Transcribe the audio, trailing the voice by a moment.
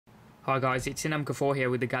Hi guys, it's Inam4 here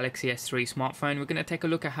with the Galaxy S3 smartphone. We're going to take a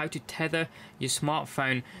look at how to tether your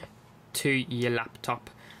smartphone to your laptop,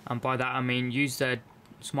 and by that I mean use the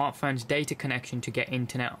smartphone's data connection to get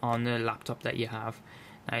internet on the laptop that you have.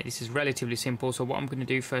 Now this is relatively simple, so what I'm going to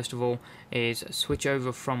do first of all is switch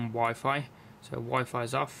over from Wi-Fi, so Wi-Fi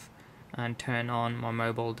is off, and turn on my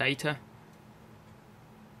mobile data.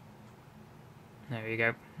 There we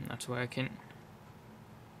go, that's working.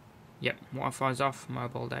 Yep, Wi-Fi is off,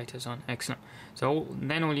 mobile data is on. Excellent. So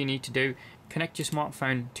then all you need to do, connect your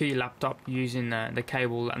smartphone to your laptop using the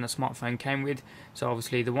cable that the smartphone came with. So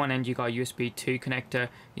obviously the one end you got a USB 2 connector,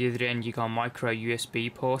 the other end you got a micro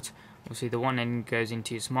USB port. Obviously the one end goes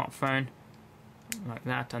into your smartphone like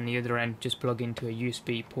that, and the other end just plug into a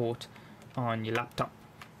USB port on your laptop.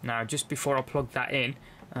 Now just before I plug that in,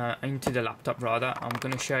 into the laptop rather, I'm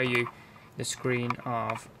going to show you the screen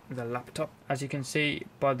of the laptop. As you can see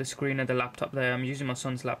by the screen of the laptop there, I'm using my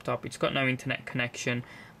son's laptop. It's got no internet connection,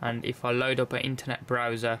 and if I load up an internet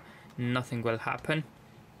browser, nothing will happen.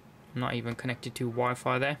 I'm not even connected to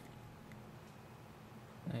Wi-Fi there.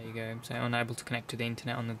 There you go, so unable to connect to the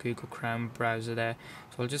internet on the Google Chrome browser there.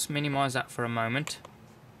 So I'll just minimize that for a moment.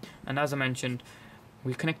 And as I mentioned,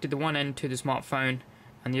 we've connected the one end to the smartphone,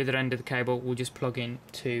 and the other end of the cable will just plug in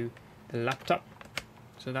to the laptop.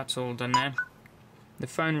 So that's all done there. The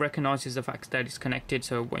phone recognizes the fact that it's connected,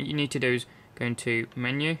 so what you need to do is go into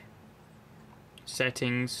Menu,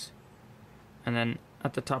 Settings, and then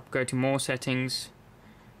at the top go to More Settings,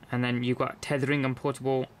 and then you've got Tethering and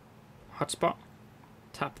Portable Hotspot.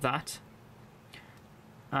 Tap that,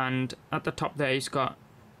 and at the top there it's got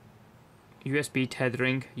USB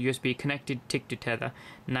tethering, USB connected, tick to tether.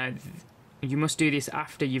 Now you must do this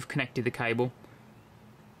after you've connected the cable,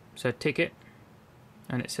 so tick it,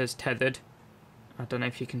 and it says tethered. I don't know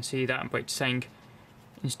if you can see that, but it's saying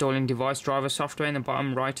installing device driver software in the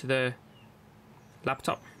bottom right of the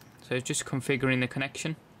laptop. So it's just configuring the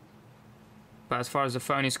connection. But as far as the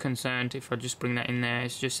phone is concerned, if I just bring that in there,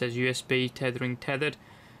 it just says USB tethering tethered.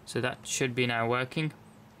 So that should be now working.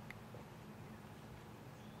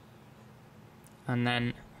 And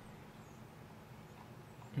then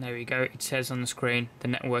there we go, it says on the screen the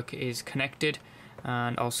network is connected,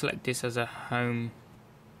 and I'll select this as a home.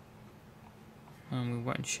 And we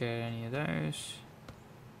won't share any of those.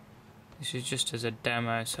 This is just as a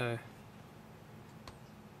demo, so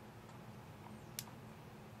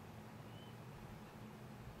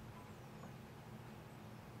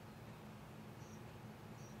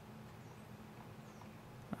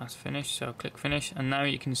that's finished, so I'll click finish, and now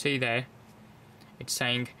you can see there it's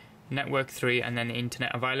saying network 3 and then the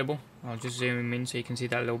internet available. I'll just zoom in so you can see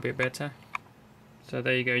that a little bit better. So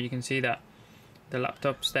there you go, you can see that the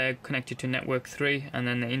laptop's there connected to network 3 and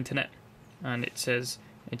then the internet, and it says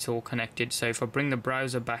it's all connected. So if I bring the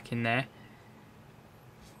browser back in there,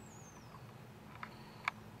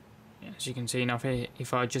 as you can see now,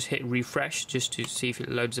 if I just hit refresh just to see if it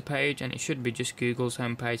loads the page, and it should be just Google's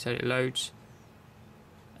homepage that it loads,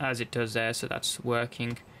 as it does there, so that's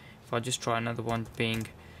working. If I just try another one being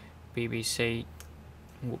bbc.co.uk,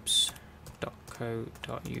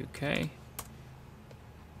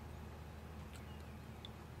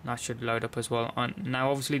 that should load up as well. Now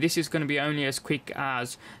obviously this is going to be only as quick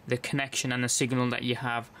as the connection and the signal that you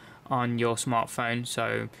have on your smartphone,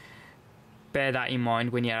 so bear that in mind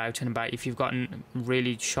when you're out and about. If you've got a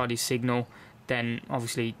really shoddy signal, then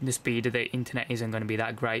obviously the speed of the internet isn't going to be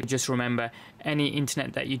that great. Just remember, any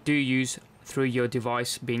internet that you do use through your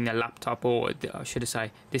device, being a laptop, or should I say,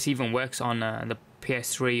 this even works on the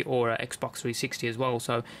PS3 or Xbox 360 as well,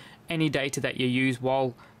 so any data that you use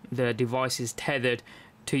while the device is tethered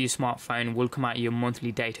to your smartphone will come out of your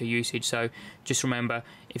monthly data usage. So just remember,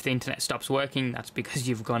 if the internet stops working, that's because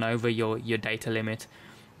you've gone over your data limit.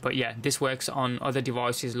 But yeah, this works on other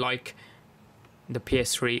devices like the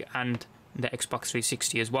PS3 and the Xbox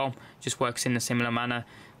 360 as well. Just works in a similar manner.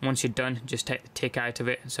 Once you're done, just take the tick out of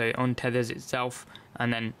it so it untethers itself,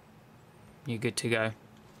 and then you're good to go.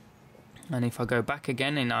 And if I go back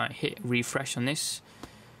again and I hit refresh on this,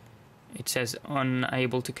 it says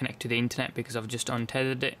unable to connect to the internet because I've just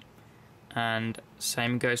untethered it, and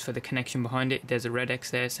same goes for the connection behind it. There's a red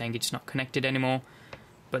X there saying it's not connected anymore.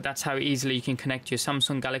 But that's how easily you can connect your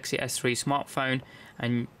Samsung Galaxy S3 smartphone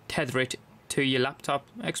and tether it to your laptop,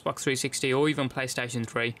 Xbox 360, or even PlayStation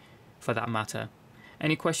 3 for that matter.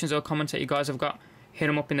 Any questions or comments that you guys have got, hit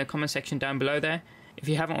them up in the comment section down below there. If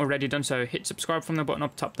you haven't already done so, hit subscribe from the button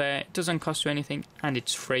up top there. It doesn't cost you anything and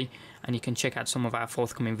it's free, and you can check out some of our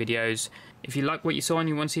forthcoming videos. If you like what you saw and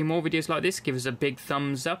you want to see more videos like this, give us a big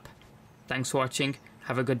thumbs up. Thanks for watching,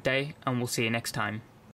 have a good day, and we'll see you next time.